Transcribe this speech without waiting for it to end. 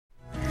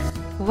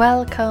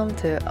Welcome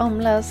to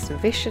Aumla's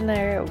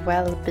Visionary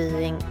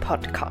Wellbeing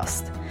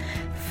podcast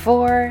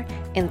for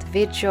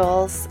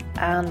individuals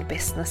and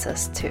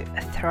businesses to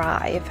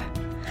thrive.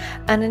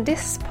 And in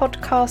this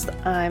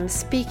podcast, I'm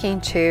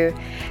speaking to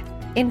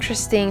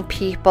interesting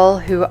people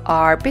who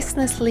are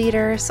business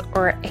leaders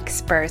or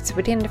experts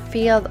within the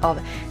field of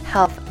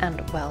health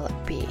and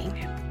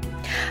well-being.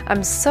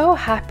 I'm so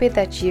happy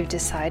that you've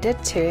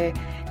decided to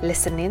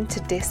listen in to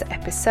this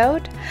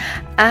episode,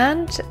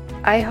 and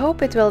I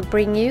hope it will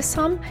bring you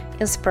some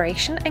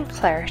inspiration and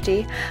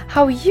clarity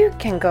how you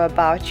can go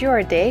about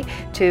your day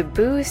to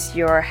boost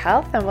your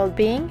health and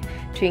well-being,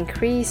 to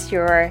increase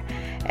your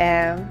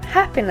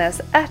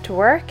happiness at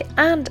work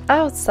and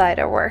outside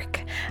of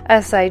work,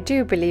 as I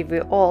do believe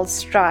we all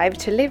strive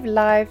to live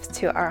life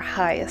to our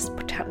highest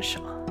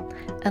potential,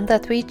 and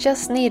that we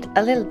just need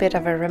a little bit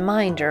of a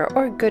reminder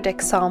or good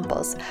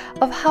examples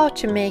of how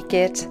to make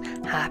it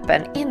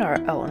happen in our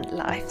own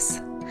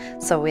lives.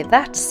 So with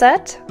that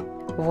said,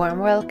 warm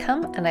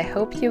welcome, and I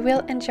hope you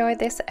will enjoy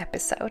this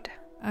episode.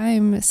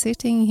 I'm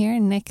sitting here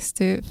next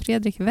to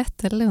Fredrik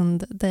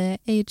Wetterlundh, the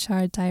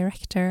HR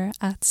director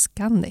at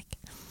Scandic.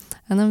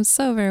 And I'm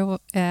so very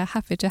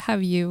happy to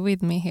have you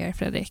with me here,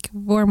 Fredrik.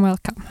 Warm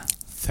welcome.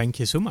 Thank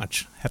you so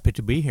much. Happy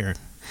to be here.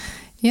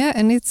 Yeah,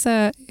 and it's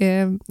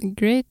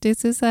great.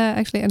 This is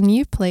actually a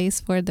new place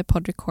for the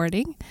pod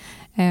recording.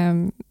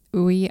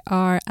 We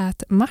are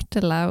at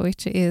Martela,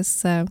 which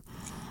is a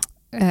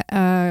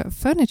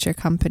furniture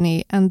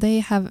company, and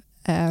they have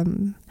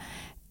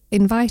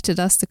invited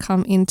us to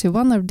come into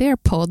one of their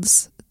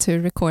pods to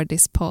record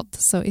this pod.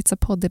 So it's a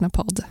pod in a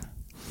pod.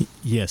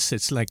 Yes,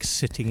 it's like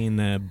sitting in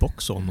a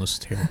box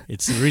almost here.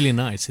 It's really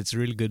nice. It's a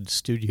really good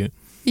studio.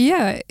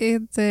 Yeah,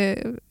 and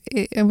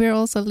we're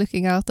also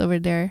looking out over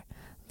their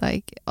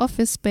like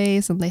office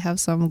space, and they have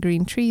some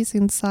green trees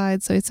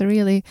inside. So it's a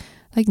really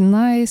like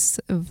nice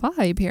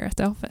vibe here at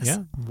the office.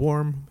 Yeah,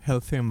 warm,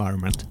 healthy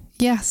environment.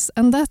 Yes,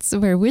 and that's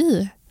where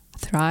we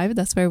thrive.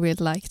 That's where we'd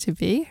like to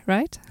be,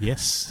 right?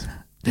 Yes,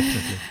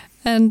 definitely.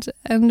 And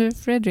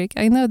Fredrik,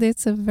 I know that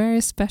it's a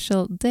very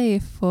special day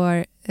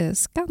for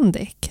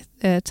Scandic.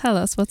 Tell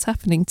us what's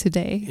happening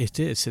today. It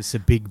is. It's a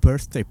big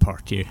birthday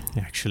party,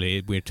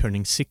 actually. We're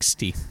turning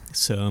 60.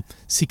 So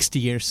 60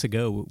 years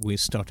ago, we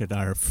started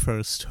our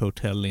first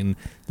hotel in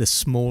the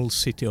small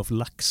city of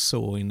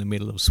Laxå in the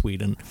middle of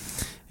Sweden.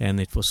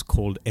 And it was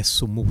called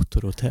Esso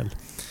Motor Hotel.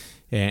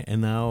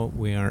 And now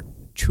we are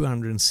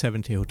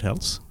 270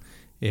 hotels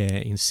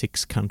in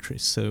 6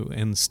 countries,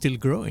 and still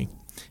growing.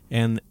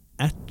 And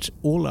at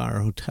all our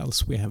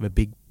hotels, we have a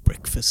big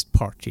breakfast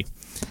party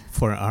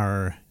for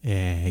our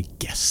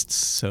guests.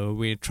 So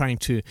we're trying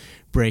to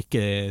break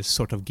a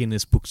sort of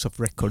Guinness Books of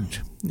Record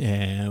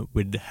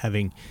with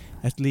having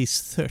at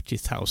least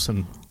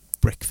 30,000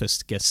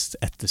 breakfast guests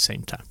at the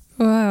same time.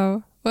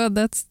 Wow. Well,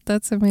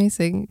 that's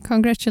amazing.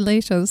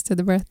 Congratulations to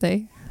the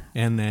birthday.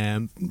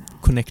 And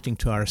connecting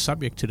to our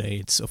subject today,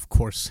 it's of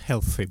course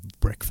healthy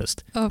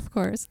breakfast. Of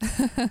course.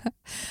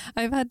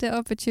 I've had the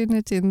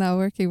opportunity now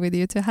working with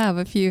you to have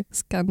a few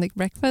Scandic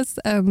breakfasts,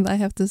 and I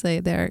have to say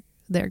they're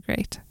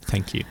great.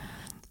 Thank you.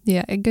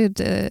 Yeah, a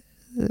good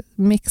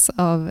mix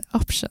of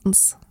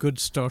options. Good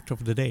start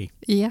of the day.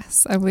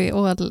 Yes, and we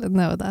all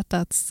know that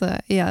that's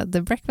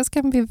the breakfast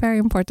can be very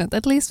important.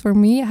 At least for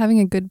me, having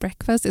a good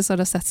breakfast, it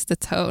sort of sets the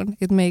tone.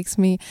 It makes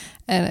me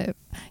in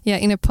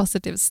a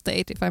positive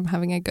state if I'm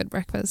having a good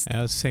breakfast.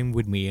 Same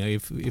with me.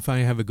 If I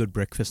have a good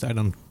breakfast, I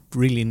don't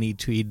really need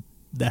to eat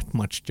that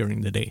much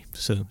during the day.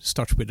 So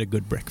start with a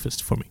good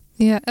breakfast for me.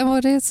 Yeah, and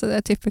what is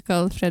a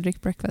typical Fredrik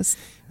breakfast?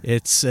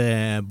 It's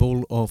a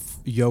bowl of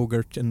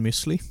yogurt and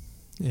muesli.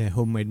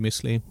 Homemade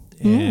muesli,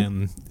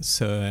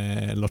 so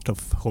a lot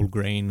of whole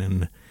grain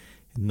and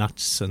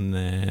nuts,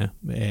 and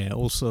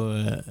also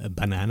a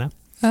banana.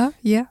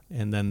 Yeah.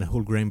 And then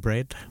whole grain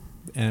bread.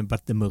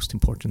 But the most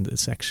important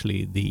is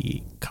actually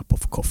the cup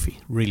of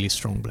coffee, really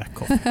strong black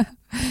coffee.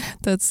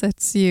 That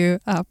sets you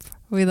up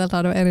with a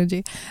lot of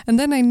energy. And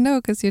then I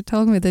know, because you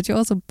told me that you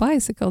also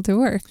bicycle to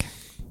work.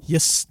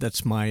 Yes,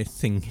 that's my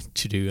thing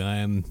to do.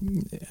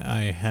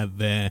 I have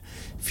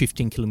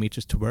 15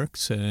 kilometers to work,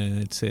 so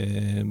it's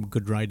a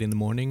good ride in the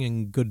morning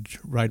and good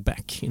ride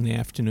back in the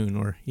afternoon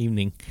or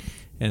evening.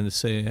 And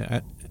so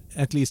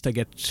at least I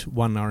get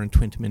 1 hour and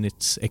 20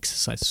 minutes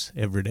exercise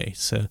every day.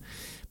 So,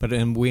 but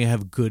we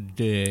have good,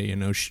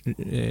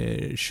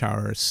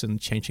 showers and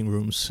changing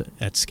rooms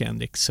at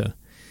Scandic. So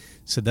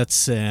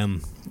that's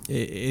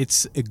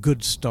it's a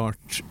good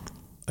start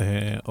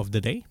of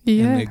the day,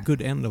 and a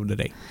good end of the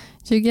day.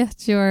 You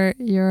get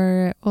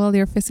all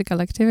your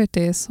physical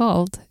activity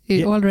solved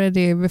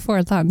already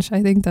before lunch.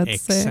 I think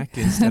that's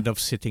exactly. Instead of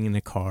sitting in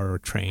a car or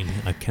train,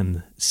 I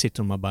can sit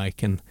on my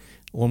bike and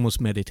almost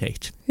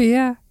meditate.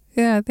 Yeah,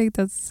 I think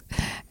that's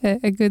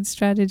a good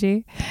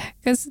strategy.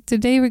 Because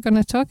today we're going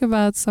to talk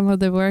about some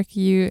of the work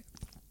you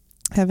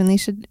have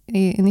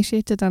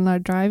initiated and are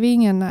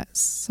driving, and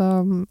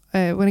some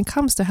when it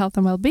comes to health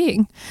and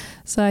well-being.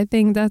 So I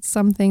think that's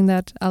something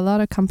that a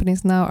lot of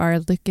companies now are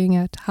looking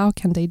at. How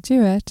can they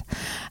do it?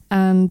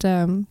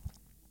 And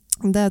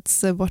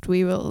that's what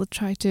we will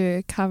try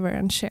to cover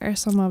and share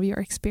some of your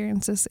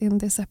experiences in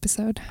this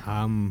episode.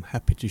 I'm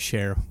happy to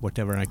share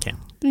whatever I can.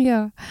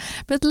 Yeah,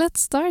 but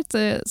let's start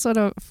sort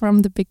of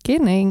from the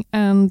beginning.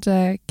 And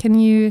can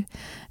you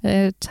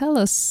tell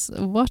us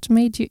what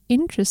made you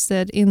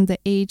interested in the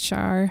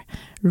HR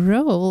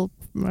role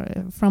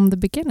from the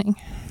beginning?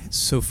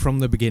 So from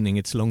the beginning,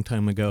 it's a long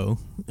time ago.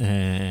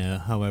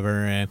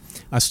 However,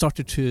 I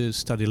started to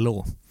study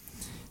law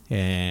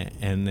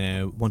and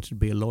wanted to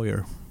be a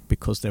lawyer,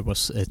 because there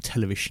was a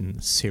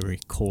television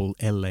series called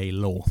LA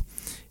Law,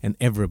 and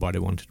everybody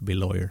wanted to be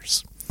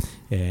lawyers,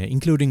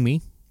 including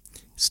me.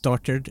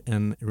 Started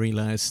and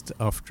realized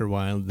after a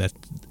while that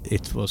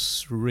it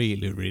was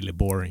really, really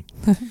boring.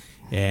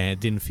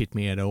 Didn't fit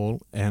me at all.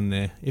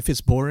 And if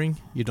it's boring,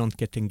 you don't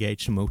get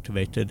engaged and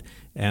motivated.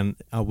 And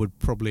I would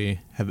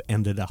probably have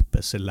ended up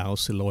as a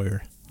lousy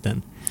lawyer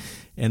then.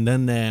 And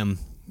then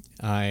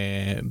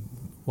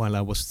while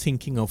I was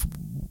thinking of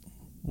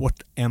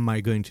what am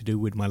I going to do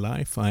with my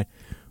life, I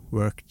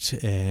worked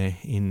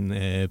in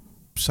a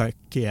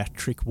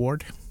psychiatric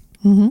ward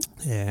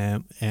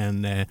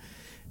and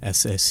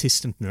as an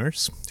assistant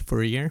nurse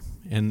for a year.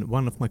 And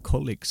one of my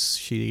colleagues,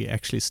 she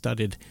actually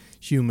studied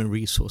human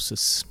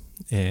resources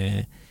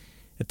at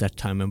that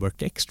time and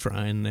worked extra.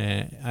 And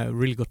I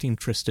really got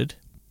interested,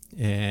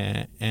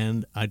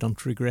 and I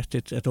don't regret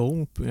it at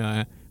all.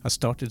 I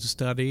started to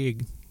study,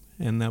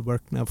 and I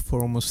worked now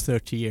for almost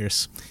 30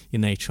 years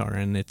in HR,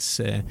 and it's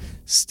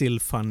still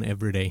fun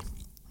every day.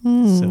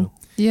 So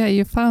yeah,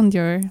 you found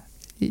your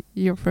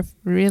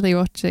really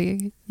what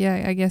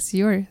I guess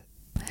you're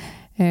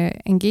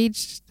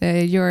engaged.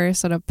 Your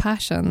sort of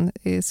passion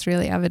is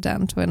really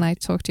evident when I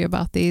talk to you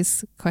about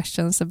these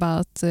questions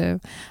about the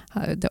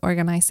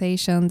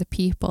organization, the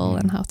people,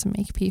 and how to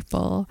make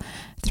people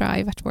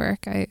thrive at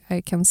work.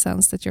 I can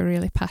sense that you're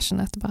really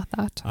passionate about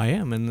that. I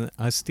am, and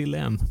I still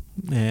am.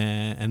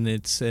 And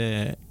it's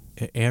an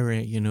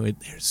area,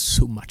 there's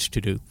so much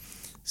to do.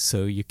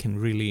 So you can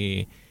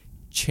really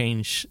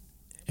change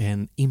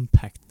and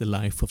impact the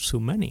life of so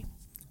many.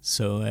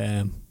 So,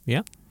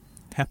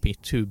 happy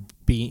to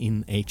be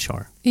in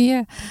HR.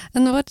 Yeah,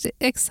 and what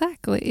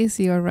exactly is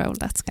your role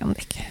at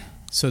Scandic?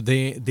 So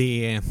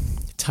the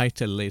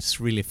title is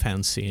really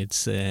fancy.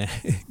 It's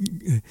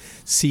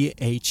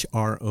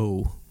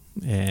CHRO,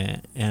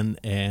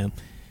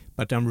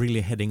 but I'm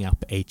really heading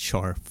up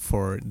HR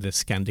for the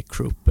Scandic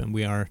Group, and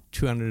we are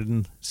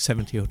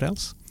 270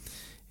 hotels,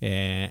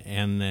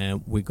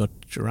 and we got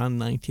around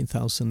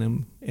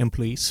 19,000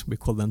 employees. We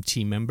call them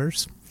team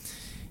members.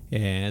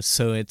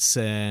 So it's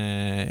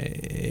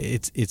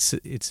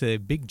a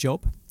big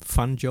job,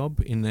 fun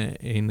job in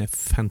a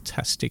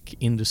fantastic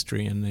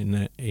industry and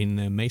in an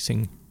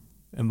amazing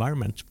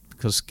environment,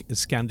 because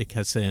Scandic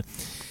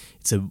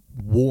it's a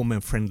warm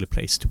and friendly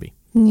place to be.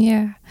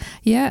 Yeah.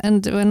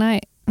 And when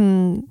I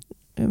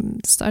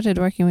started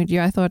working with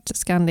you, I thought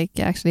Scandic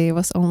actually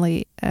was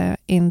only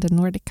in the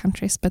Nordic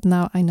countries, but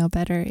now I know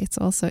better. It's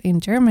also in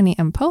Germany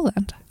and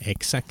Poland.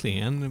 Exactly,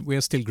 and we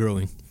are still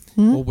growing.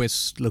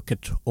 Always look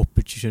at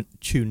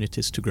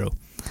opportunities to grow.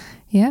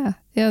 Yeah.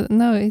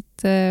 No,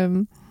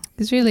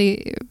 it's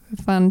really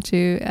fun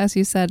to, as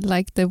you said,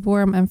 like the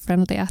warm and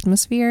friendly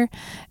atmosphere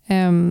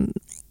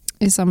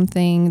is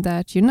something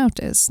that you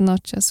notice,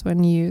 not just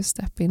when you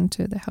step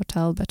into the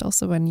hotel, but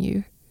also when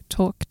you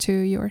talk to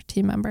your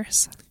team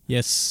members.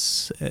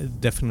 Yes,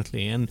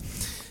 definitely. And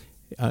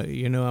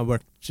I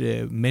worked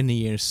many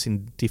years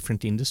in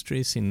different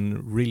industries,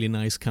 in really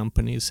nice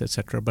companies,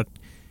 etc. But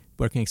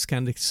working at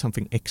Scandic is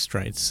something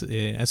extra. It's,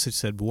 as I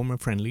said, warm and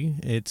friendly.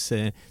 It's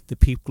the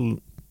people,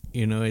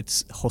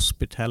 it's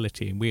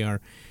hospitality. We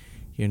are,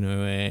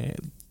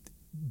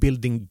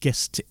 building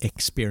guest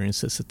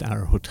experiences at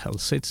our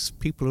hotels. It's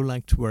people who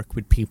like to work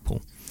with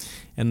people.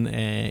 And,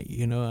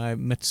 I've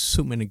met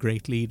so many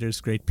great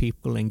leaders, great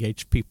people,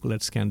 engaged people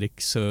at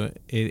Scandic. So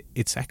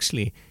it's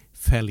actually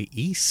fairly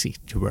easy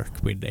to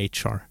work with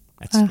HR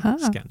at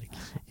Scandic.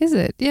 Is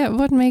it? Yeah.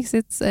 What makes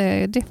it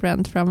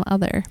different from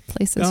other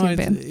places you've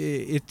been?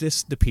 It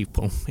is the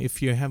people.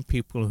 If you have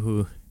people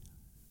who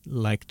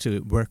like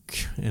to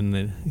work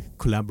and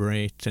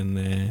collaborate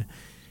and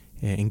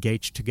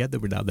engage together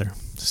with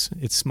others,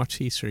 it's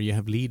much easier. You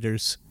have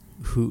leaders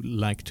who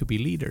like to be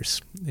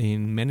leaders.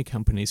 In many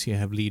companies, you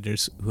have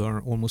leaders who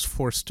are almost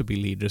forced to be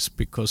leaders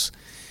because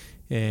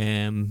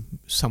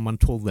someone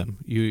told them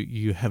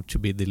you have to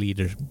be the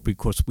leader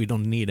because we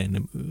don't need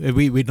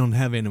we don't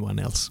have anyone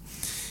else.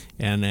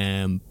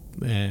 And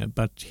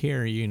but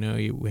here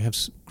we have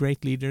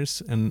great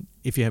leaders, and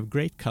if you have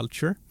great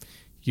culture,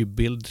 you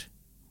build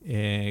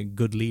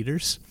good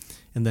leaders,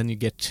 and then you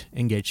get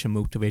engaged and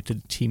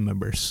motivated team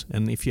members.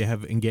 And if you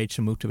have engaged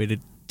and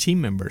motivated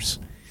team members,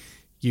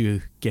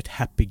 you get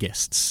happy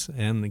guests.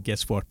 And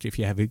guess what? If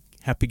you have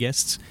happy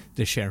guests,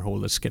 the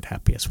shareholders get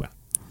happy as well.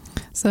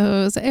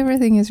 So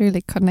everything is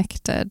really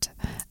connected.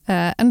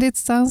 And it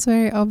sounds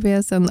very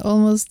obvious and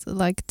almost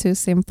like too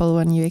simple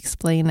when you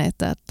explain it,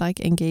 that like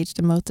engaged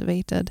and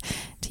motivated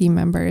team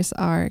members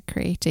are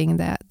creating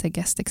the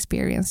guest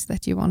experience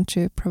that you want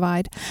to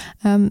provide.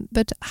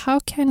 But how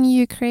can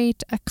you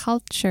create a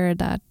culture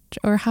that,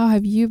 or how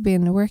have you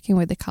been working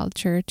with the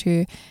culture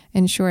to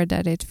ensure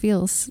that it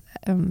feels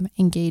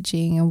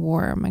engaging and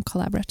warm and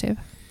collaborative?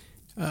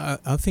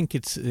 I think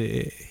it's,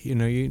 you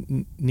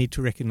need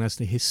to recognize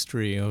the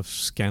history of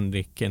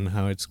Scandic and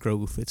how its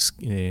growth.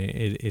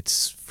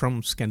 It's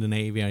from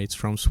Scandinavia, it's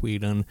from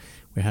Sweden.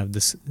 We have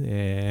this,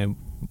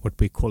 what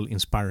we call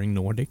Inspiring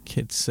Nordic.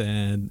 It's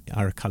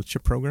our culture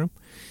program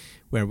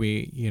where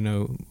we,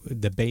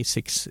 the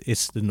basics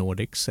is the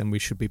Nordics and we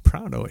should be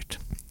proud of it.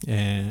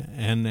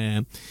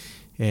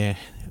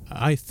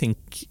 I think,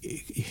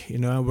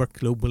 I work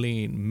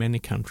globally in many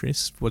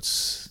countries.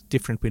 What's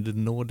different with the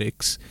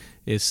Nordics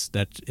is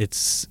that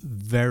it's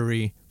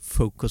very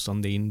focused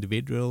on the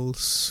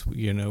individuals.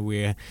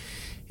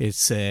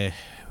 It's,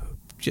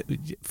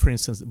 for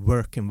instance,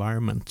 work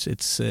environment.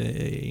 It's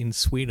in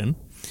Sweden,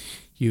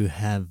 you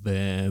have,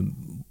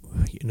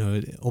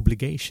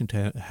 obligation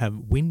to have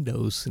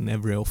windows in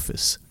every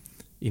office.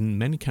 In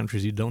many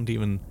countries, you don't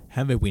even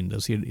have a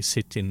windows. You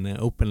sit in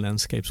open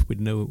landscapes with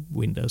no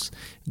windows.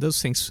 Those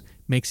things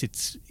makes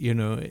it,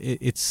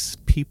 it's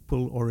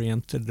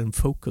people-oriented and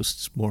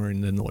focused more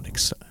in the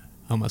Nordics,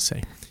 I must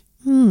say.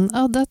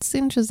 Oh, that's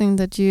interesting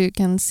that you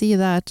can see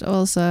that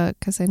also,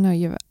 because I know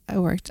you've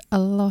worked a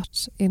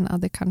lot in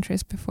other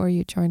countries before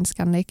you joined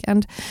Scandic.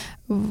 And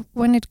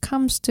when it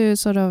comes to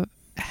sort of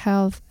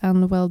health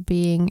and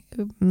well-being,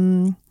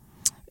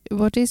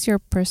 what is your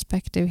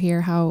perspective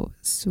here, how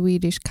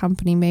Swedish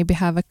company maybe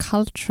have a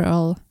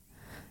cultural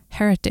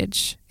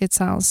heritage, it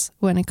sounds,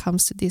 when it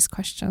comes to these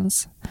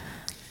questions?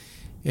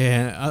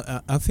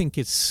 Yeah, I think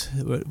it's,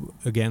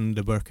 again,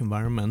 the work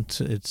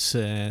environment. It's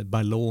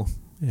by law,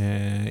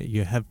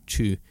 you have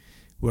to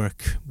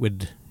work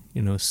with,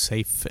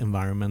 safe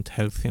environment,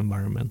 healthy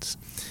environments.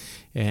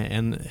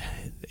 And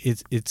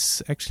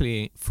it's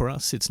actually, for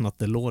us, it's not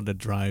the law that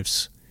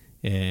drives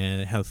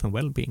health and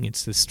well-being.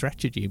 It's the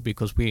strategy,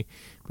 because we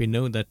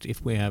know that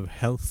if we have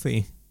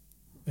healthy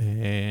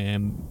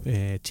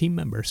team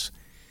members,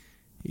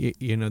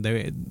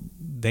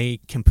 they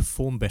can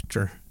perform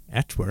better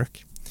at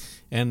work.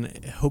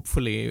 And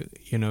hopefully,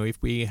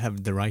 if we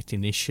have the right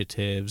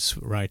initiatives,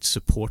 right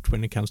support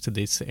when it comes to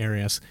these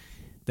areas,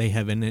 they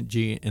have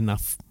energy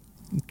enough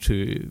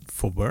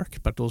for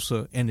work, but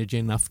also energy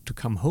enough to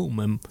come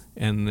home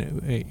and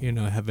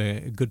have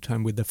a good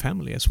time with the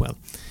family as well.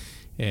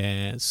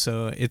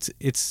 So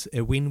it's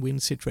a win-win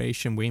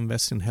situation. We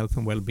invest in health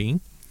and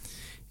well-being,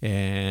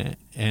 and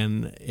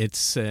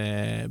it's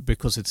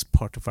because it's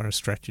part of our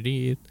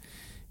strategy,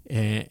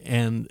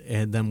 and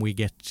then we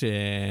get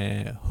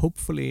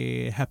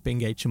hopefully happy,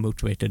 engaged, and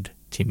motivated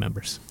team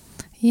members.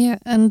 Yeah,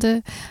 and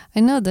I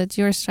know that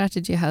your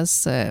strategy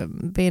has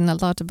been a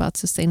lot about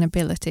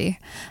sustainability,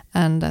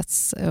 and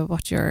that's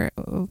what you're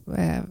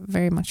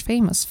very much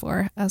famous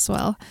for as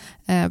well.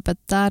 But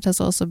that has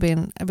also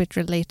been a bit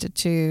related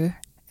to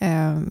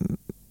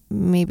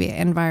maybe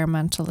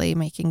environmentally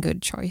making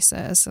good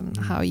choices and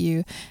how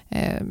you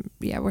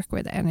work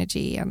with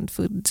energy and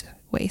food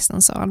waste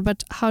and so on.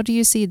 But how do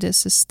you see the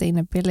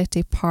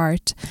sustainability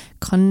part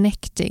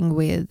connecting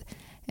with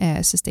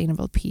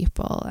sustainable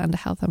people and the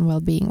health and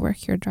well-being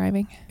work you're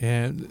driving?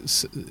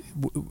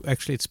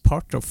 Actually, it's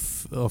part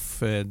of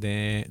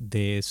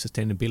the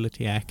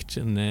Sustainability Act,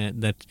 and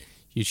that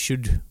you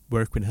should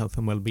work with health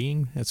and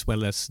well-being as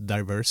well as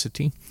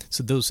diversity.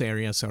 So those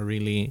areas are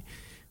really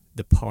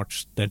the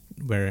parts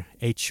where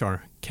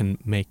HR can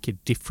make a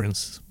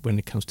difference when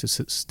it comes to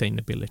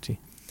sustainability.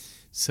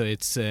 So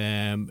it's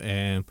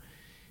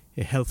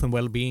health and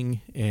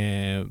well-being,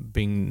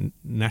 being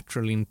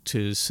natural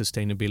into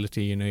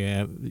sustainability.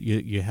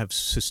 You have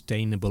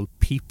sustainable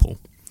people,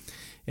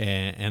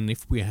 and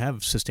if we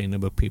have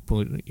sustainable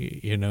people,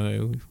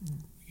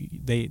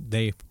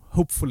 they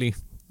hopefully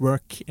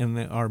work and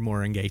are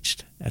more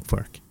engaged at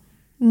work.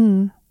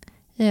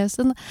 Yes,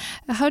 and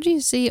how do you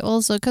see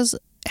also, because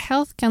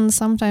health can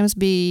sometimes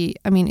be,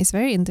 it's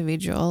very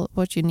individual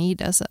what you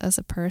need as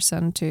a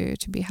person to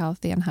be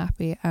healthy and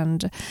happy,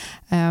 and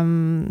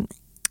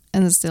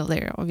still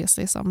there are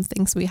obviously some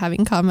things we have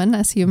in common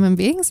as human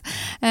beings,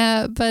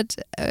 but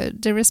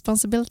the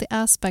responsibility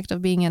aspect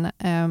of being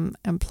an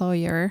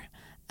employer,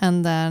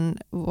 and then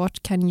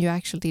what can you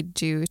actually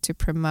do to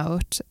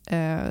promote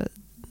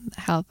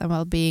health and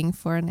well-being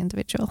for an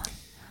individual?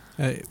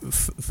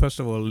 First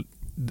of all,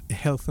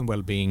 health and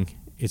well-being,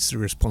 it's the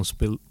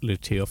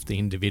responsibility of the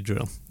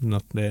individual,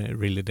 not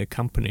really the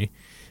company.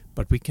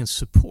 But we can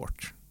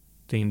support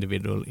the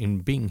individual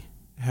in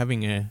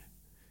having a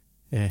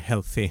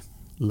healthy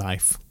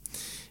life.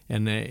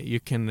 And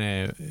you can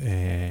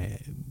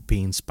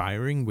be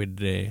inspiring with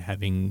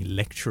having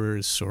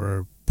lectures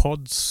or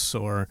pods,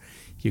 or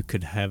you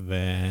could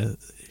have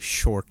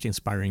short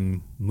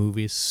inspiring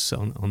movies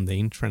on the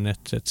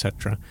internet,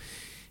 etc.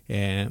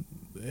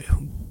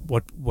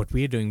 what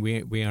we're doing,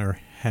 we are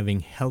having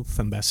health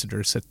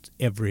ambassadors at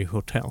every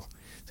hotel.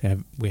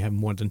 We have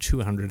more than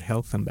 200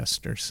 health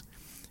ambassadors,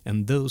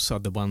 and those are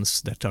the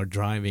ones that are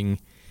driving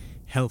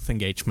health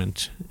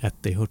engagement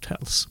at the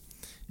hotels.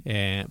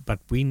 But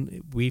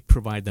we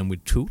provide them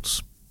with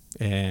tools,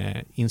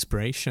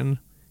 inspiration,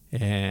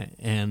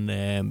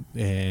 and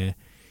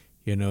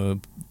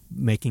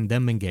making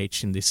them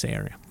engage in this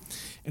area.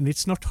 And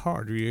it's not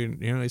hard.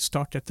 You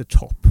start at the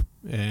top.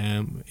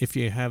 If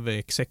you have an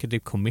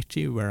executive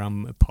committee where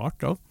I'm a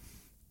part of,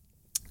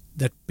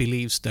 that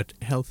believes that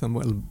health and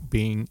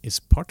well-being is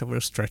part of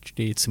our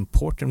strategy, it's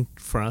important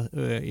for us,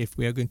 if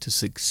we are going to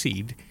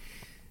succeed,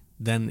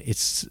 then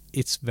it's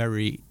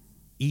very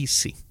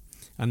easy.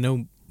 I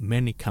know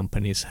many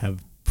companies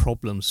have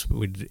problems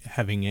with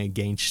having a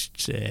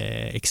engaged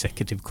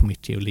executive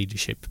committee or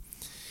leadership,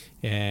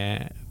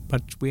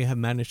 but we have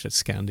managed at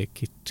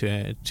Scandic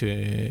to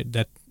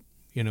that.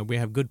 We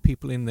have good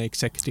people in the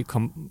executive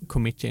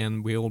committee,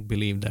 and we all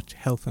believe that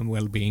health and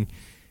well-being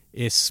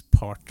is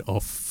part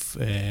of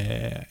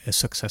a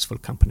successful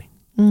company.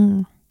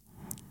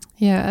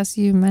 Yeah, as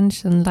you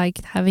mentioned,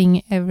 like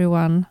having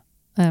everyone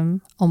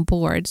on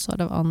board, sort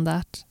of on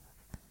that,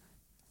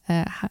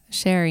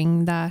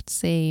 sharing that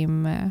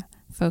same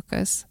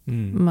focus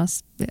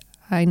must be,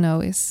 I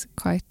know, is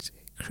quite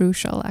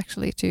crucial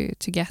actually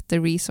to get the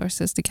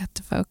resources, to get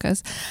the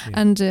focus.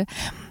 Yeah.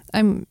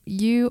 And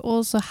you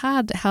also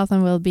had health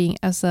and well-being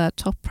as a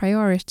top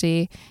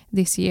priority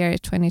this year,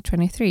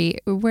 2023.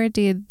 Where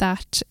did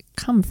that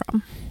come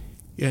from?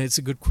 Yeah, it's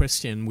a good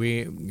question.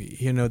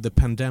 The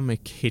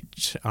pandemic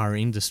hit our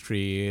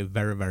industry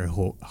very, very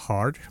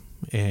hard,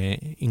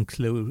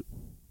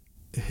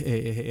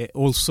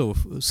 also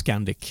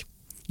Scandic,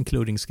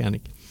 including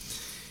Scandic.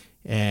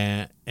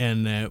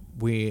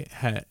 We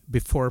had,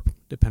 before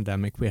the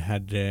pandemic, we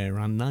had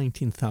around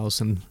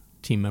 19,000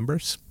 team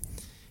members,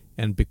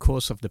 and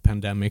because of the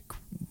pandemic,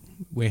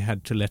 we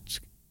had to let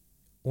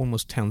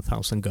almost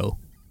 10,000 go.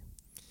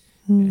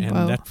 And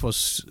wow. That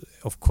was,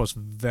 of course,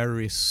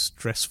 very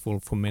stressful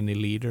for many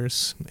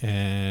leaders,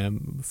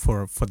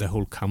 for the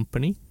whole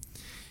company,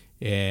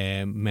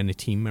 many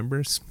team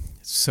members.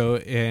 So,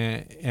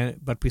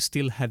 but we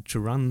still had to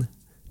run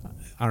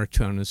our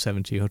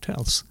 270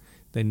 hotels.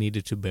 They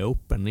needed to be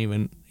open,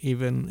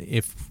 even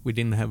if we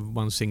didn't have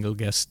one single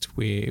guest.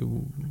 We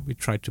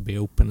tried to be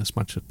open as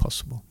much as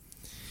possible.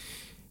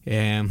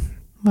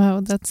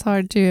 Wow, that's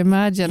hard to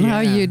imagine.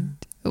 How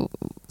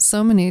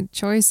so many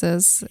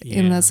choices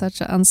in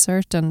such an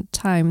uncertain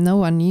time. No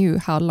one knew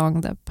how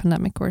long the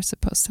pandemic was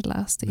supposed to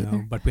last either.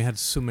 No, but we had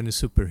so many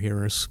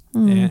superheroes.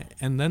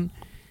 And then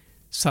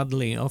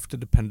suddenly after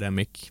the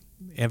pandemic,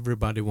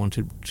 everybody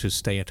wanted to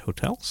stay at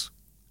hotels.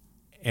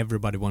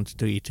 Everybody wanted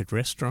to eat at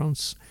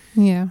restaurants.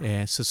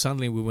 Yeah. So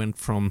suddenly we went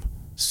from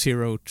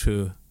 0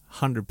 to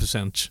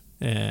 100%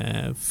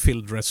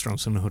 filled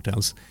restaurants and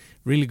hotels.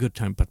 Really good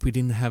time, but we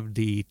didn't have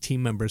the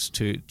team members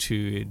to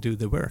do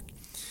the work.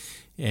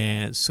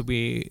 So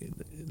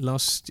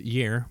last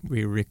year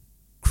we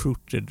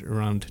recruited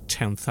around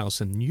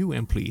 10,000 new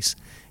employees,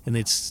 and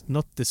it's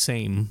not the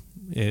same.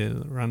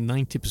 Around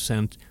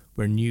 90%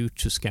 were new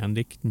to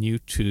Scandic, new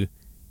to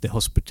the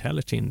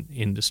hospitality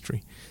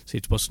industry. So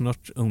it was not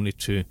only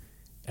to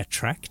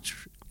attract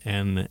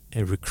and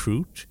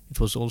recruit, it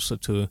was also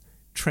to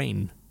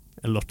train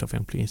a lot of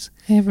employees.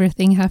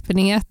 Everything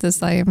happening at the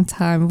same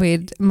time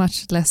with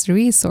much less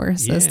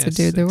resources to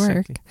do the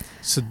work.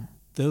 So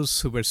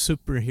those who were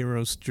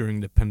superheroes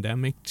during the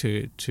pandemic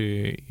to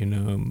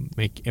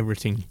make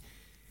everything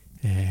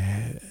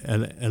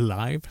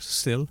alive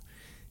still,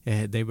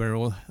 they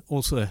were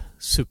also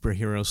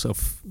superheroes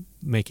of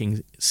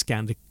making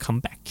Scandic come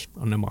back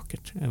on the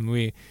market. And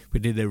we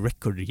did a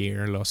record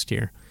year last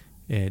year,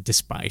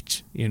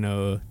 despite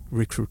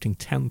recruiting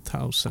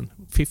 10,000,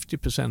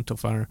 50%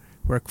 of our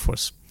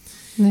workforce.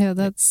 Yeah,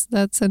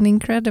 that's an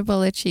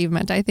incredible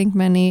achievement. I think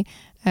many,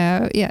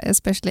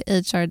 especially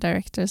HR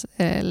directors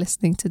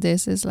listening to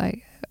this, is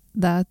like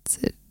that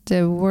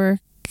the work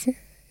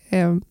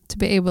to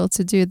be able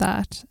to do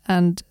that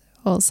and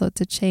also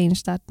to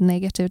change that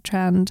negative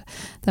trend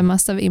that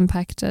must have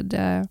impacted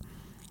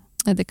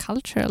the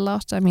culture a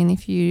lot. I mean,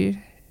 if you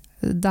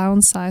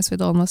downsize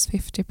with almost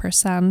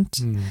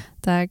 50%,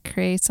 that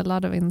creates a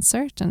lot of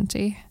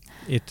uncertainty.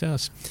 It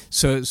does.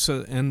 So,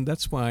 and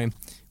that's why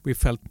we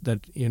felt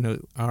that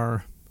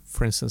our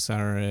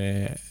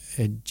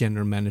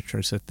general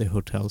managers at the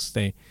hotels,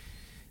 they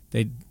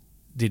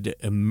did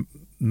a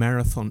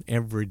marathon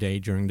every day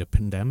during the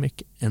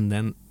pandemic, and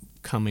then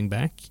coming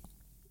back,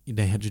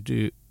 they had to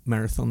do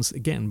marathons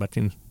again, but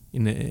in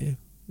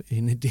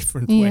a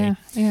different way.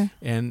 Yeah.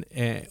 And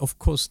of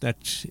course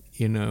that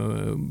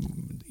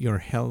your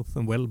health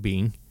and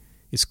well-being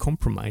is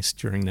compromised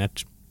during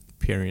that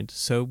period.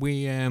 So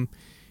we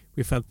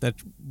felt that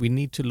we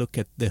need to look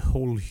at the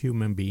whole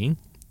human being.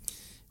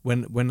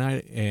 When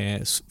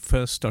I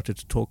first started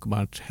to talk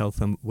about health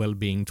and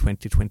well-being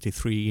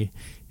 2023,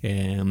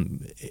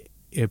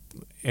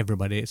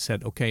 everybody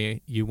said,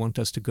 okay, you want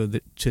us to go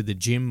to the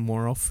gym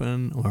more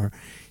often, or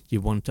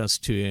you want us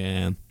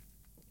to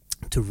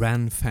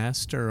run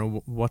faster,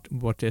 or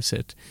what is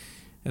it?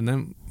 And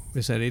then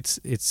we said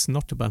it's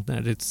not about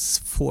that. It's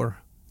 4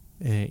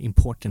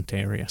 important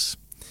areas.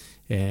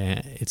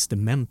 It's the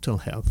mental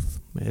health.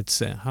 It's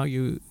how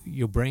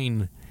your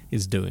brain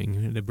is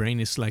doing. The brain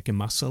is like a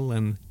muscle,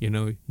 and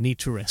need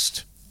to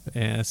rest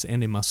as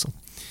any muscle,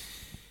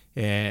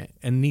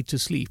 and need to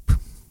sleep.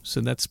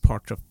 So that's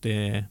part of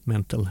the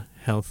mental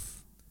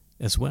health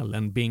as well.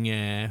 And being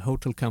a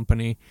hotel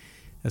company,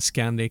 at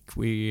Scandic,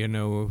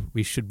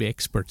 we should be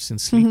experts in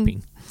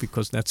sleeping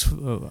because that's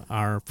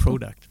our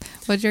product.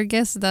 What your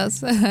guest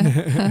does.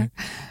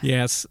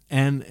 Yes,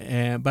 and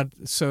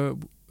so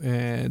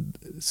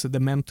the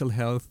mental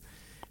health,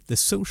 the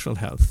social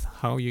health,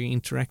 how you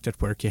interact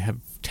at work. You have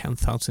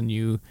 10,000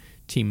 new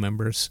team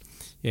members.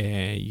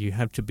 You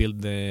have to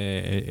build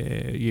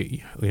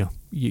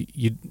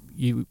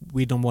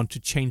we don't want to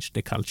change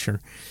the culture,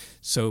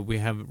 so we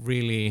have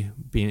really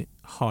been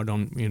hard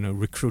on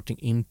recruiting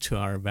into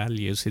our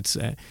values. It's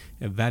a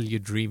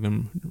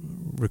value-driven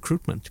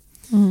recruitment,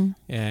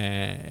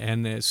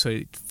 and so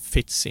it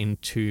fits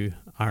into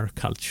our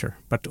culture.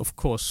 But of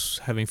course,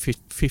 having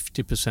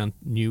 50%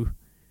 new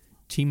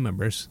team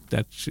members,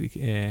 that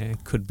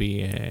could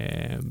be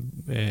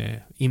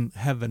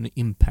have an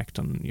impact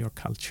on your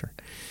culture.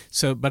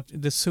 So, but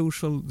the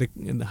social,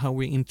 how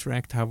we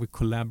interact, how we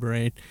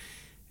collaborate,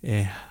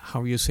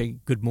 how you say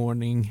good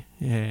morning.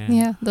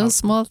 Those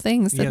small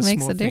things that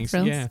makes a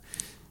difference.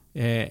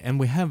 And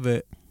we have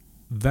a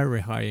very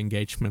high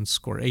engagement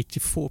score.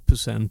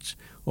 84%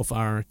 of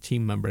our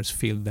team members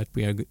feel that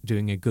we are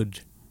doing a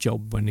good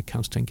job when it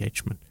comes to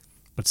engagement.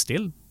 But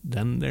still,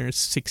 then there's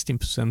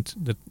 16%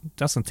 that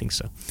doesn't think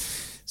so.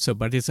 So,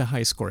 but it's a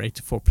high score,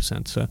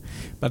 84%. So,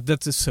 but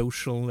that's the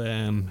social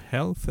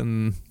health,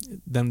 and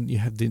then you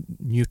have the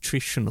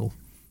nutritional.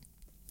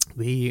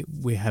 We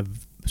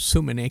have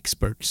so many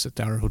experts at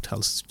our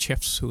hotels,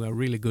 chefs who are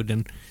really good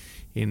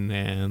in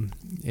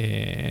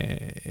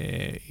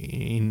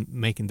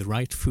making the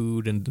right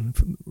food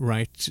and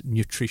right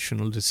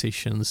nutritional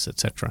decisions,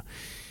 etc.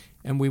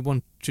 And we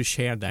want to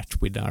share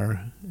that with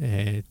our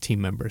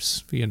team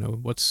members.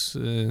 What's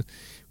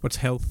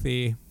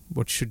healthy.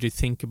 What should you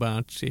think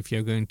about if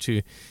you're going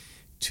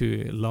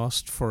to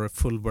last for a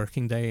full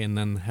working day and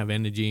then have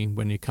energy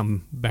when you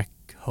come back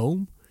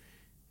home?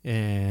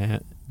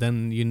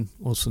 Then you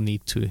also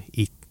need to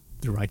eat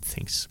the right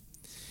things.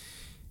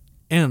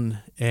 And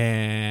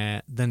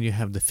then you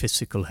have the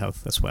physical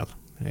health as well.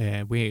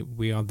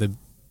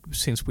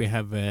 Since we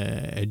have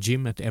a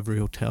gym at every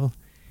hotel.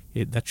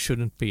 That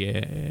shouldn't be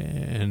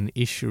an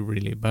issue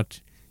really,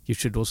 but you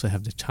should also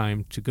have the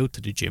time to go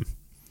to the gym.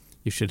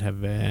 You should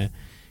have,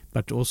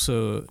 but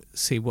also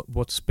see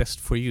what's best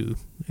for you.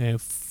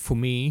 For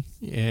me,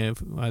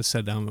 I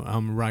said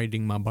I'm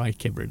riding my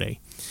bike every day,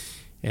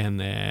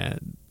 and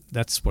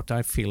that's what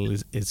I feel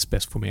is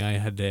best for me. I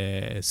had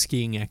a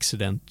skiing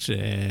accident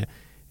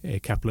a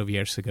couple of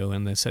years ago,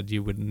 and they said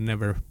you would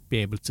never be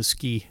able to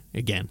ski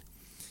again.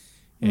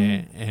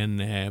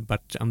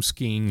 But I'm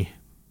skiing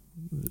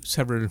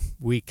several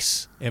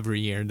weeks every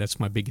year. That's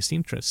my biggest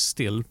interest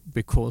still,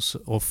 because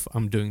of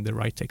I'm doing the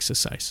right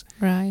exercise.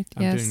 Right.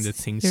 I'm doing the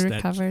things you're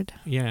recovered.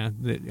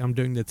 I'm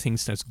doing the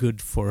things that's good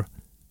for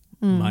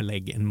my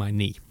leg and my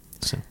knee.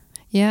 So.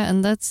 Yeah,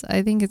 and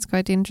I think it's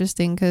quite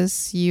interesting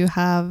because you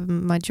have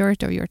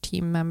majority of your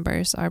team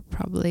members are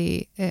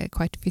probably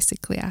quite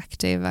physically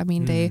active. I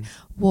mean, they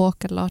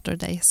walk a lot or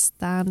they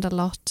stand a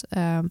lot,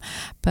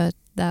 but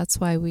that's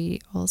why we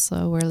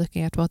also were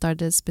looking at what are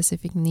the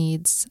specific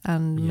needs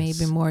and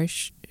maybe more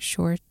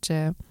short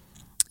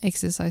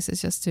exercises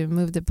just to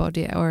move the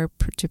body or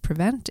to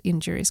prevent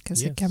injuries,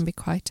 because it can be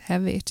quite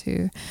heavy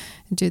to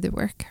do the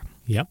work.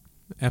 Yeah,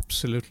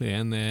 absolutely.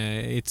 And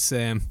it's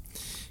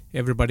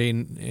everybody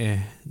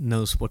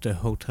knows what a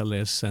hotel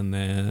is, and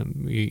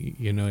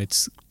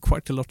it's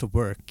quite a lot of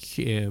work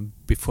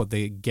before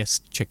the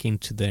guests check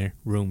into their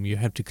room. You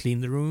have to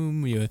clean the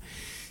room.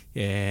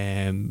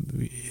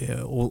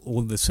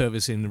 All the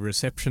service in the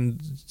reception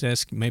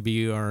desk. Maybe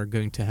you are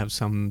going to have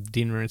some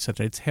dinner,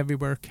 etc. It's heavy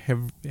work,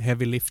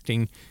 heavy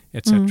lifting,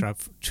 etc.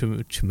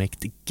 To make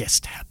the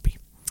guest happy.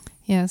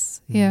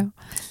 Yes, yeah.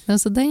 No,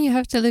 so then you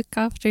have to look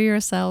after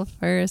yourself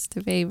first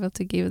to be able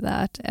to give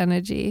that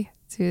energy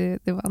to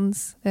the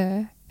ones.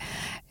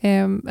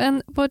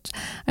 And what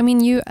I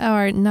mean, you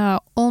are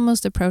now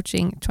almost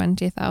approaching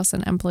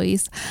 20,000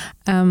 employees.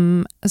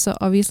 So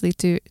obviously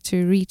to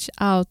reach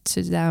out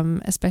to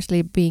them,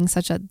 especially being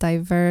such a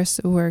diverse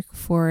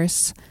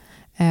workforce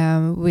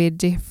with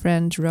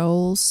different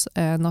roles,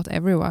 not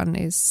everyone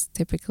is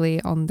typically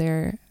on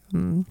their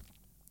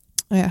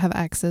have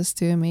access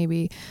to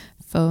maybe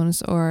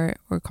phones or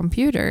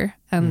computer,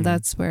 and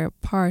that's where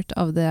part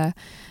of the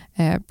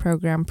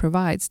program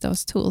provides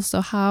those tools.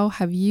 So how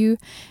have you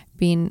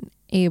been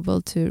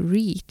able to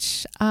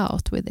reach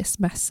out with this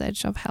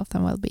message of health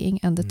and well-being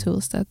and the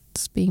tools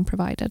that's being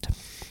provided?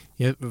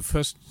 Yeah,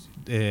 first,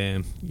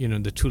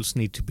 the tools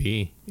need to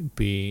be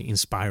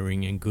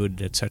inspiring and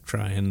good,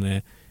 etc.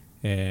 And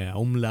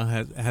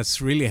Aumla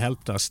has really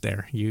helped us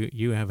there.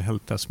 You have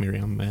helped us,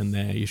 Miriam, and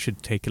you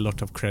should take a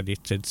lot of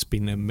credit. It's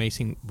been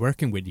amazing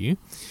working with you,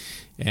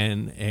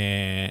 and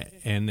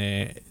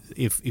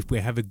if we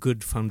have a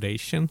good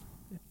foundation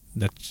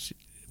that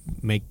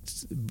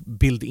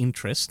build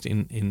interest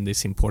in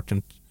this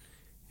important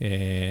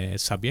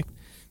subject,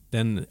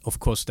 then of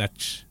course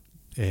that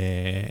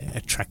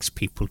attracts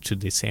people to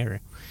this area.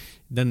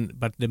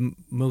 But the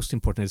most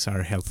important is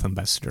our health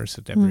ambassadors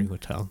at every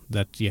hotel.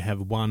 That you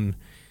have one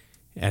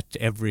at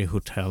every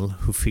hotel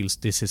who feels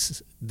this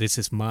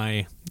is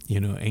my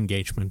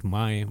engagement,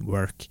 my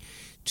work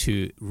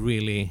to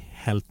really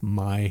help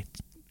my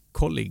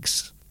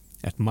colleagues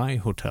at my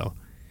hotel,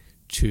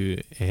 to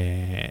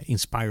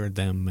inspire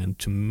them and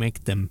to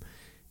make them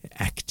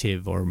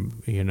active, or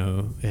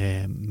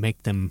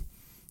make them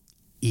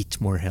eat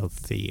more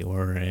healthy,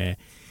 or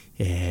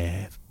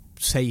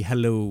say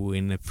hello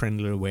in a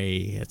friendly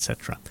way,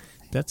 etc.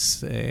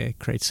 That's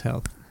creates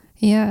health.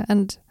 Yeah,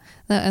 and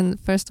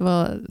first of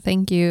all,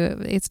 thank you.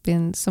 It's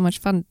been so much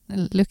fun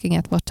looking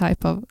at what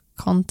type of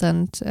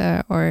content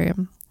or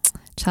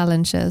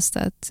challenges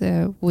that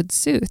would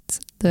suit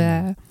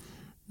the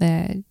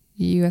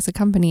you as a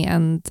company,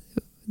 and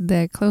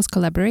the close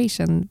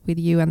collaboration with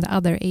you and the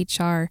other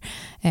HR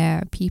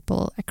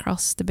people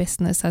across the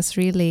business has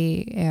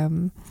really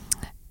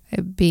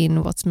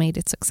been what's made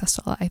it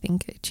successful. I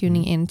think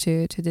tuning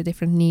into the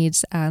different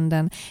needs and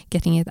then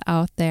getting it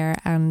out there,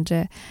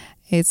 and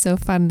it's so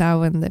fun now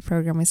when the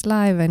program is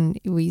live and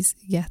we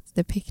get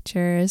the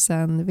pictures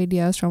and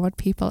videos from what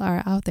people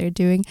are out there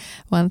doing.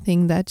 One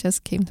thing that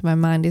just came to my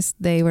mind is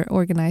they were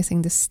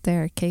organizing the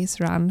staircase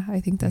run. I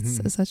think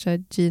that's such a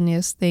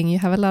genius thing. You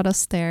have a lot of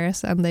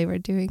stairs and they were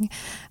doing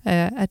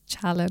a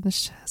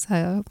challenge.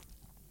 So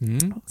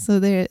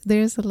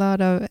there's a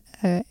lot of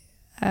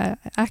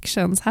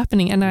actions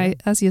happening, and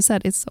as you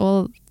said, it's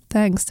all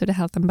thanks to the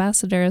health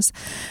ambassadors,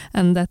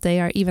 and that they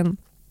are even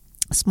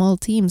small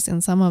teams in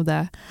some of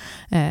the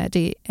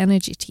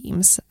energy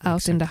teams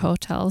out in the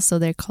hotel, so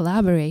they're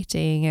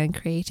collaborating and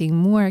creating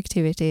more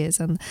activities,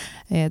 and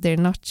they're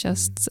not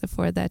just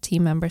for the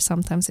team members.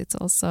 Sometimes it's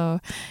also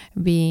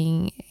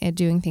doing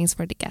things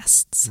for the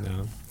guests.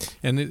 Yeah.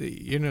 And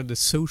the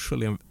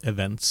social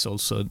events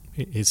also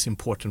is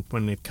important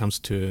when it comes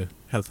to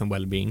health and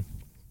well-being,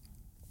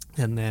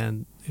 and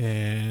then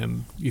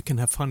you can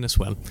have fun as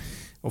well.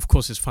 Of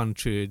course, it's fun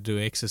to do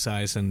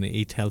exercise and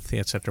eat healthy,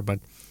 etc., but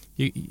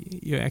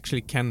you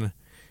actually can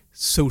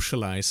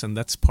socialize, and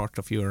that's part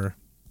of your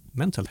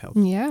mental health,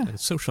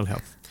 social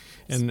health.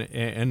 And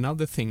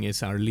another thing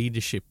is our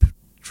leadership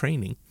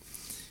training.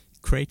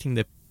 Creating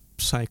the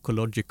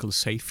psychological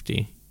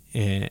safety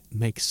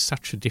makes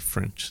such a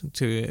difference,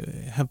 to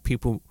have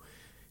people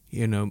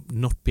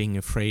not being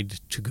afraid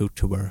to go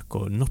to work,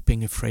 or not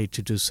being afraid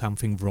to do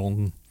something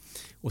wrong,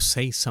 or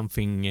say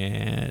something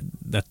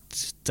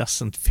that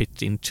doesn't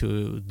fit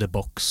into the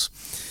box.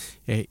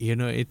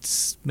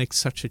 It makes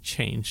such a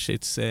change.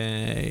 It's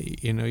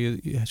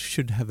you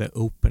should have an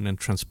open and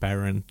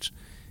transparent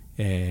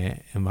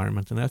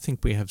environment, and I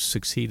think we have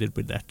succeeded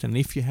with that. And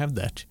if you have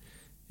that,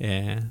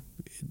 then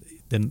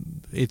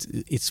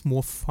it's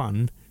more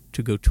fun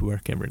to go to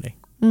work every day.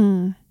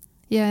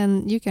 Yeah,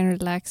 and you can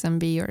relax and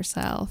be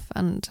yourself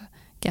and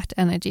get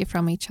energy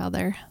from each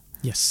other.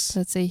 Yes,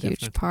 that's a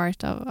huge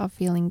part of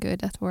feeling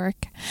good at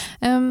work.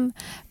 And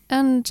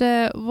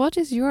what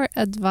is your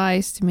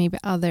advice to maybe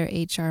other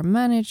HR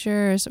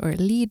managers or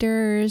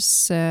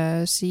leaders,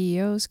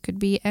 CEOs, could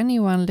be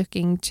anyone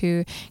looking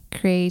to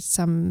create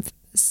some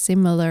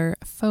similar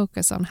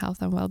focus on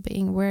health and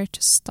well-being? Where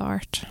to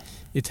start?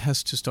 It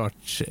has to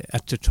start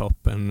at the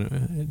top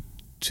and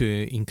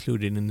to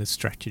include it in the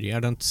strategy.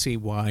 I don't see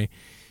why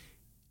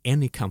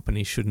any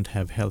company shouldn't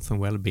have health and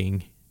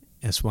well-being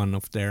as one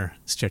of their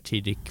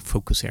strategic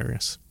focus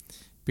areas,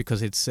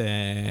 because it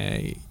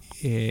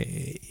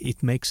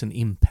makes an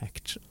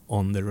impact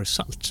on the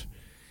result.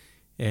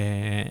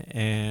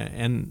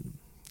 And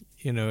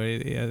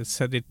I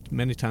said it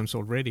many times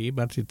already,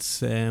 but it's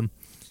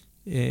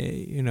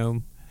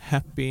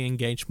happy,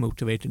 engaged,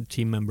 motivated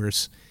team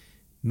members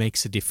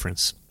makes a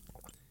difference.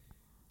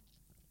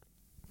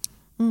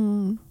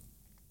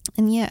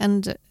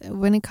 And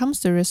when it comes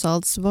to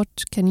results,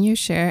 what can you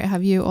share?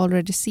 Have you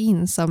already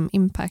seen some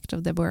impact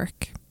of the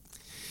work?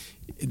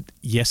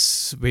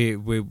 Yes,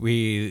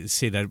 we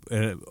see that.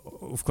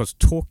 Of course,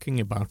 talking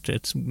about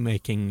it,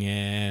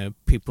 making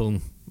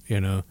people,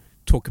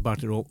 talk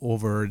about it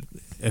over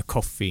a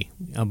coffee,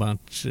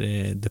 about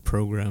the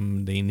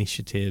program, the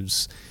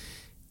initiatives.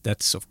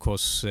 That's of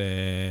course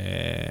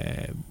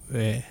a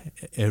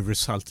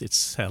result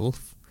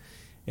itself.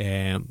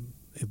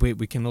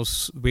 We can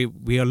also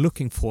we are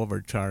looking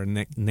forward to our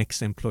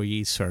next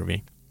employee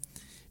survey,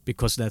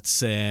 because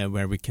that's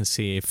where we can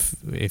see if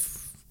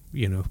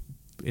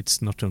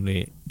it's not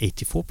only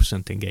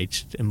 84%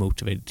 engaged and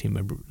motivated team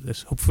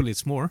members, hopefully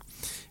it's more,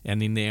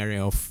 and in the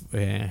area of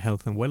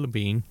health and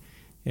well-being,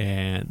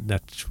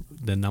 that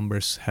the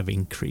numbers have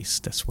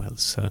increased as well.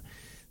 So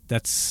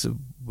that's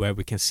where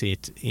we can see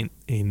it in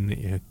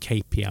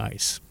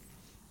KPIs.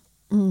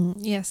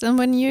 Yes, and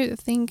when you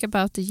think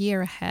about the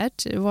year ahead,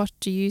 what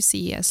do you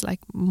see as like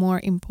more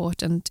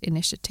important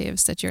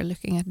initiatives that you're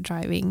looking at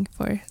driving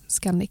for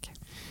Scandic?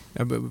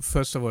 But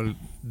first of all,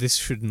 this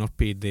should not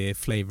be the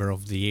flavor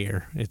of the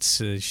year. It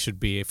should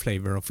be a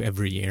flavor of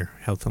every year,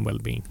 health and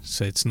well-being.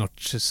 So it's not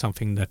just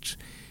something that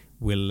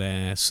will,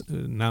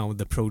 now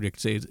the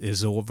project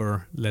is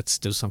over, let's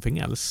do something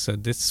else. So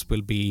this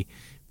will be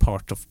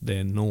part of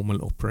the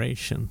normal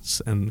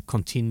operations and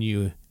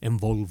continue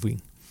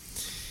evolving.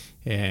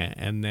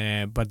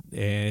 But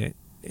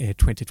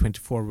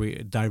 2024,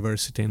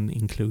 diversity and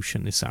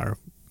inclusion is our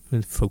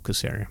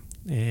focus area.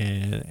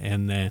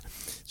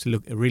 So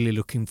really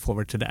looking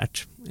forward to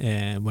that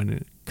when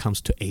it comes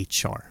to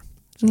HR.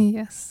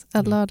 Yes,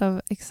 a lot of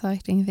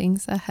exciting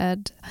things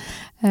ahead,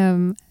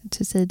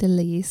 to say the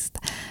least.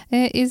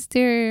 Is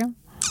there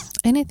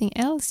anything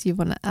else you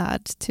want to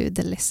add to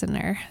the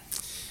listener?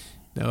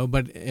 No,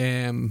 but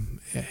I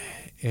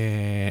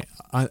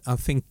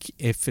think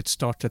if it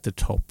starts at the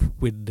top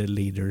with the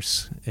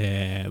leaders,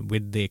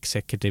 with the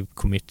executive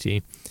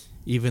committee,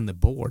 even the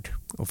board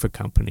of a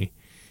company,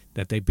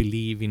 that they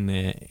believe in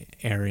the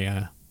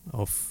area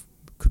of,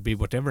 could be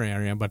whatever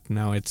area, but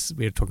now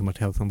we're talking about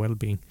health and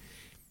well-being.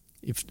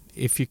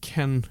 If you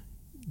can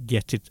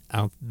get it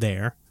out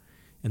there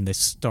and they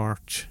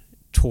start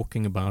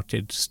talking about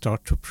it,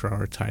 start to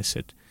prioritize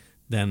it,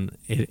 then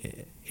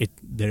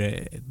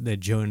the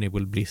journey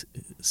will be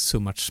so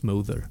much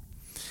smoother.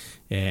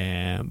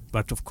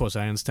 But of course,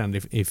 I understand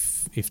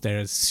if there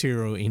is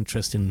zero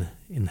interest in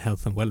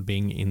health and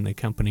well-being in the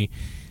company,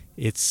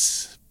 it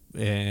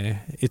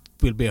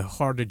will be a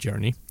harder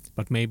journey.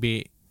 But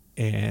maybe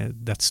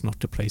that's not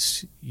the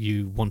place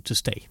you want to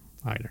stay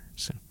either.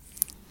 So.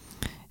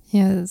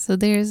 Yeah, so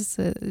there's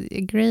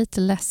great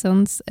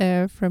lessons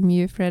from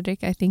you,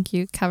 Fredrik. I think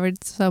you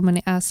covered so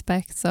many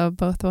aspects of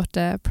both what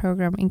the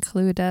program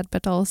included,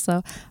 but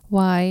also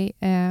why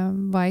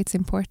it's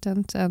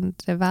important and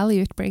the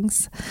value it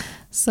brings.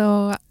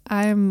 So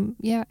I'm,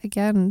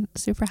 again,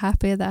 super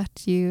happy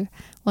that you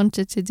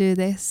wanted to do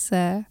this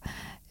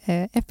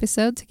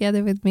episode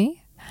together with me.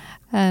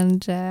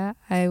 And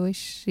I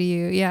wish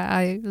you,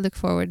 I look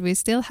forward. We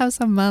still have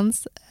some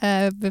months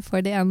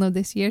before the end of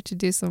this year to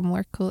do some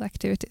more cool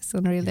activities,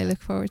 and really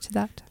look forward to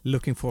that.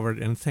 Looking forward,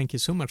 and thank you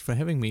so much for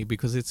having me,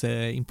 because it's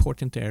an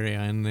important area,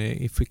 and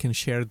if we can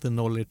share the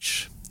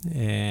knowledge,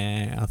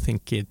 I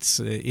think it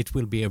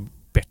will be a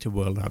better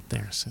world out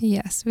there. So.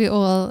 Yes, we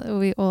all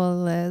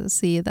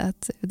see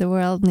that the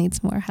world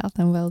needs more health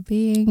and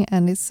well-being,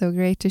 and it's so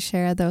great to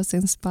share those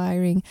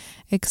inspiring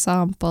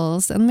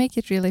examples and make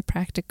it really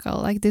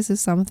practical. Like, this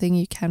is something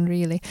you can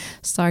really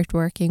start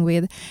working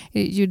with.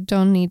 You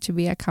don't need to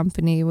be a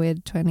company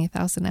with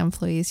 20,000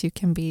 employees. You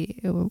can be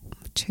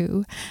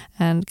 2,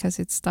 and because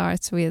it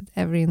starts with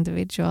every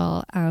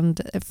individual, and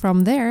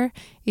from there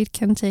it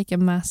can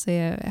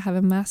have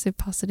a massive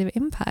positive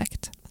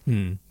impact.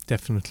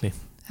 Definitely.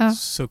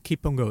 So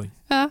keep on going.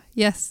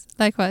 Yes,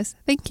 likewise.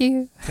 Thank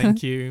you.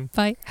 Thank you.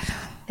 Bye.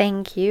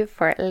 Thank you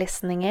for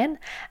listening in,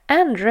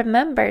 and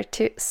remember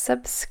to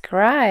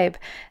subscribe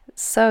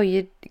so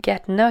you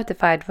get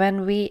notified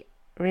when we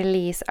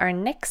release our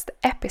next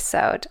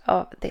episode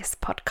of this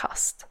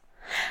podcast.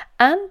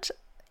 And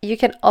you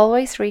can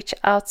always reach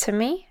out to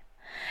me.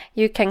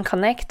 You can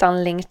connect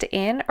on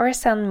LinkedIn or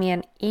send me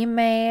an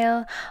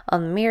email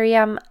on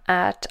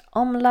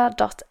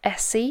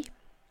miriam@aumla.se.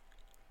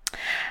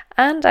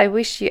 And I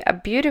wish you a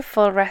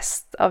beautiful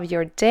rest of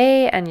your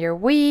day and your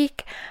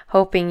week,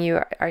 hoping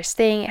you are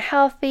staying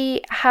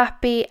healthy,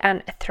 happy,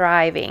 and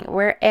thriving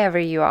wherever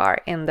you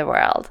are in the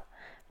world.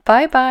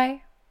 Bye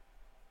bye.